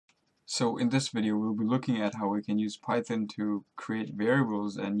So in this video we'll be looking at how we can use Python to create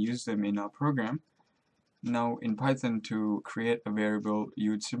variables and use them in our program. Now in Python, to create a variable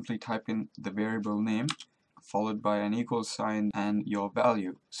you would simply type in the variable name followed by an equal sign and your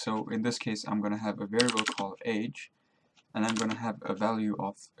value. So in this case I'm going to have a variable called age and I'm going to have a value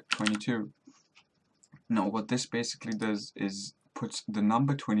of 22. Now what this basically does is puts the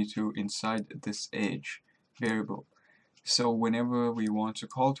number 22 inside this age variable. So whenever we want to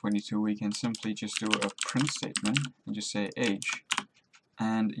call 22, we can simply just do a print statement and just say age,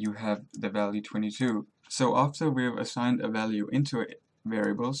 and you have the value 22. So after we've assigned a value into a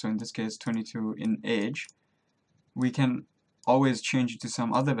variable, so in this case 22 in age, we can always change it to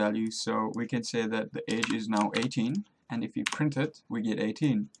some other value. So we can say that the age is now 18, and if we print it, we get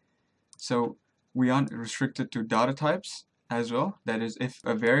 18. So we aren't restricted to data types as well. That is, if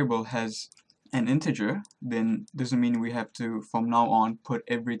a variable has an integer, then doesn't mean we have to from now on put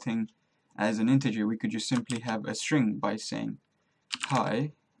everything as an integer. We could just simply have a string by saying,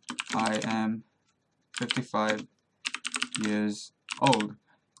 hi, I am 55 years old,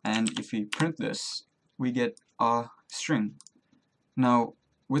 and if we print this, we get a string. Now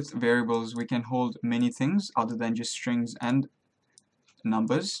with variables we can hold many things other than just strings and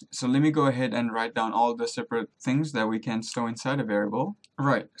numbers. So let me go ahead and write down all the separate things that we can store inside a variable.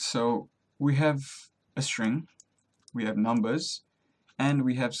 Right, so we have a string, we have numbers, and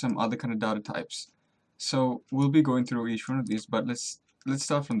we have some other kind of data types. So we'll be going through each one of these, but let's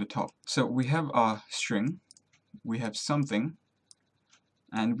start from the top. So we have our string, we have something,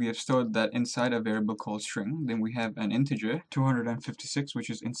 and we have stored that inside a variable called string. Then we have an integer, 256, which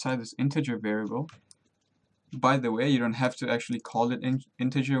is inside this integer variable. By the way, you don't have to actually call it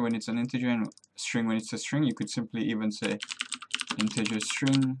integer when it's an integer and string when it's a string. You could simply even say integer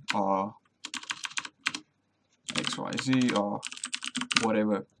string or XYZ or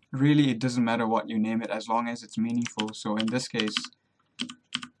whatever. Really, it doesn't matter what you name it as long as it's meaningful. So in this case,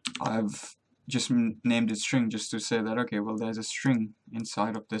 I've just named it string just to say that, okay, well, there's a string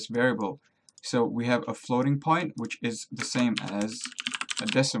inside of this variable. So we have a floating point, which is the same as a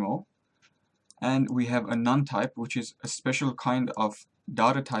decimal. And we have a none type, which is a special kind of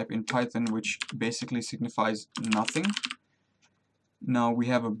data type in Python, which basically signifies nothing. Now we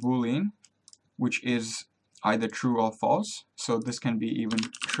have a boolean, which is either true or false, so this can be even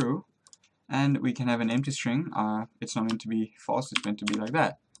true. And we can have an empty string. It's not meant to be false, it's meant to be like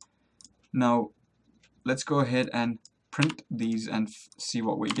that. Now let's go ahead and print these and see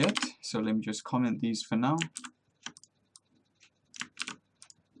what we get. So let me just comment these for now.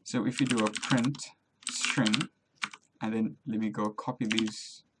 So if you do a print string, and then let me go copy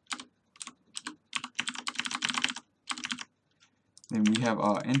these, then we have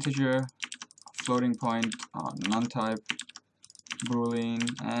our integer, floating point, our none type, boolean,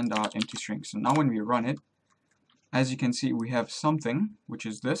 and our empty string. So now when we run it, as you can see, we have something, which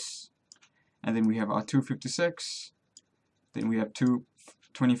is this, and then we have our 256, then we have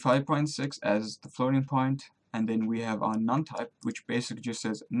 25.6 as the floating point, and then we have our none type, which basically just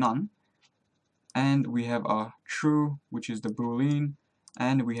says none, and we have our true, which is the boolean,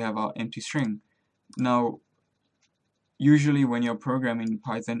 and we have our empty string. Now usually when you're programming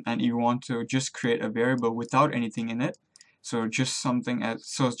Python and you want to just create a variable without anything in it, so just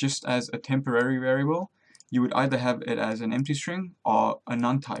as a temporary variable, you would either have it as an empty string or a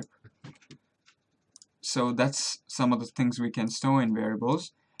none type. So that's some of the things we can store in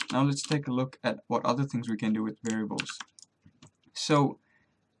variables. Now let's take a look at what other things we can do with variables. So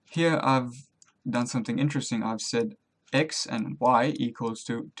here I've done something interesting. I've said x and y equals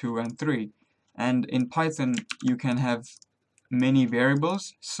to 2 and 3. And in Python you can have many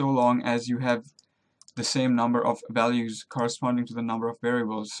variables so long as you have the same number of values corresponding to the number of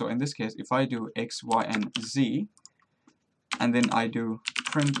variables. So in this case, if I do x, y, and z, and then I do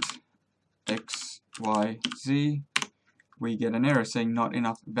print x, y, z, we get an error saying not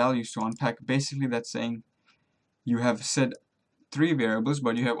enough values to unpack. Basically that's saying you have said 3 variables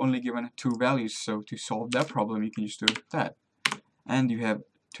but you have only given 2 values. So to solve that problem you can just do that, and you have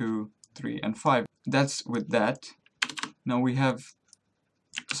 2, 3, and 5. That's with that. Now we have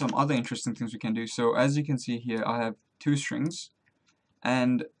some other interesting things we can do. So as you can see here, I have 2 strings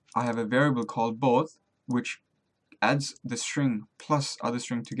and I have a variable called both, which adds the string plus other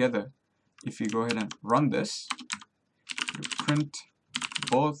string together. If you go ahead and run this, you print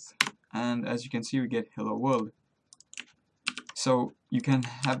both, and as you can see we get hello world. So you can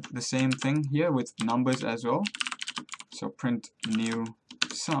have the same thing here with numbers as well. So print new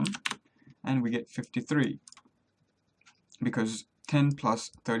sum, and we get 53, because 10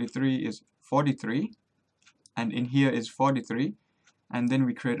 plus 33 is 43, and in here is 43, and then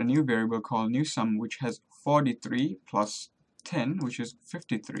we create a new variable called newSum, which has 43 plus 10, which is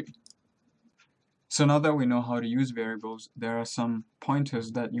 53. So now that we know how to use variables, there are some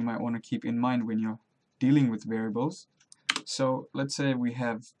pointers that you might want to keep in mind when you're dealing with variables. So let's say we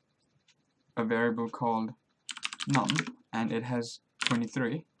have a variable called num, and it has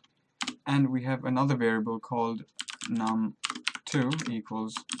 23, and we have another variable called num2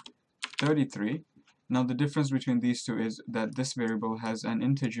 equals 33. Now the difference between these two is that this variable has an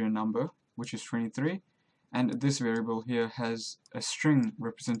integer number, which is 23, and this variable here has a string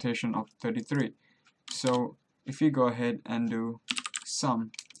representation of 33. So if we go ahead and do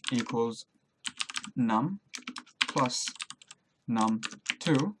sum equals num plus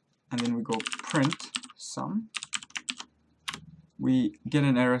num2, and then we go print sum, we get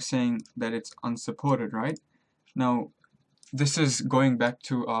an error saying that it's unsupported, right? Now this is going back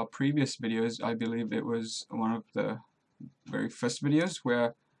to our previous videos. I believe it was one of the very first videos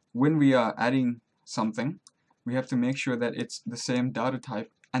where when we are adding something, we have to make sure that it's the same data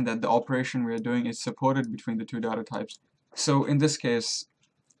type and that the operation we are doing is supported between the two data types. So in this case,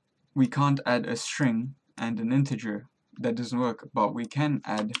 we can't add a string and an integer. That doesn't work, but we can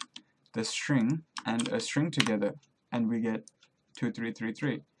add the string and a string together, and we get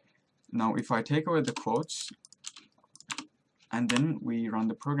 2333. Now if I take away the quotes, and then we run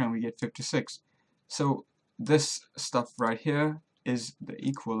the program, we get 56. So this stuff right here is the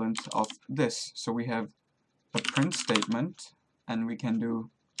equivalent of this. So we have a print statement, and we can do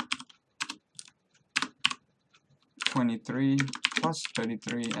 23 plus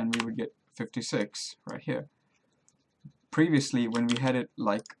 33, and we would get 56 right here. Previously, when we had it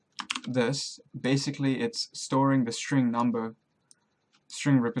like this, basically it's storing the string number,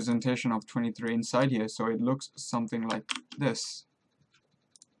 string representation of 23 inside here, so it looks something like this.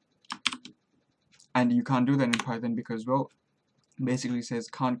 And you can't do that in Python because, well, basically it says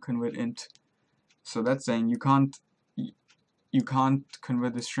can't convert int. So that's saying you can't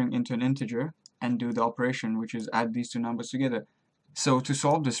convert the string into an integer and do the operation, which is add these two numbers together. So to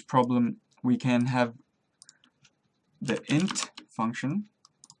solve this problem, we can have the int function.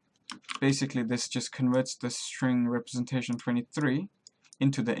 Basically this just converts the string representation 23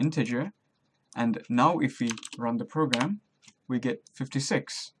 into the integer, and now if we run the program, we get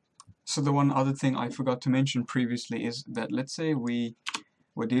 56. So the one other thing I forgot to mention previously is that let's say we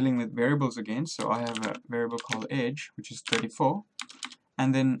were dealing with variables again. So I have a variable called age, which is 34,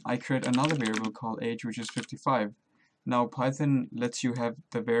 and then I create another variable called age, which is 55. Now Python lets you have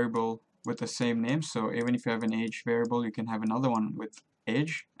the variable with the same name, so even if you have an age variable, you can have another one with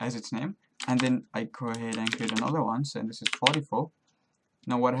age as its name, and then I go ahead and create another one, so this is 44.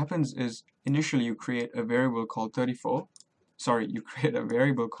 Now what happens is initially you create a variable called you create a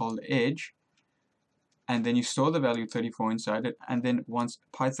variable called age, and then you store the value 34 inside it, and then once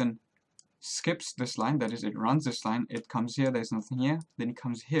Python skips this line, that is, it runs this line, it comes here, there's nothing here, then it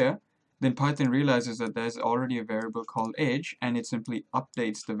comes here, then Python realizes that there's already a variable called age, and it simply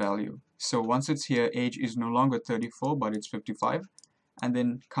updates the value. So once it's here, age is no longer 34, but it's 55, and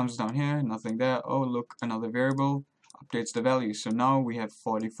then comes down here, nothing there, oh look, another variable, updates the value. So now we have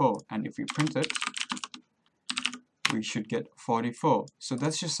 44, and if we print it, we should get 44. So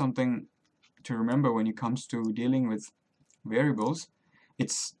that's just something to remember when it comes to dealing with variables.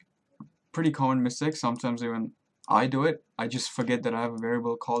 It's a pretty common mistake. Sometimes even I do it. I just forget that I have a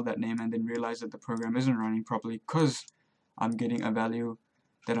variable called that name and then realize that the program isn't running properly because I'm getting a value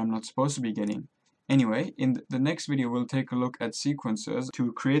that I'm not supposed to be getting. Anyway, in the next video we'll take a look at sequencers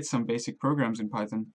to create some basic programs in Python.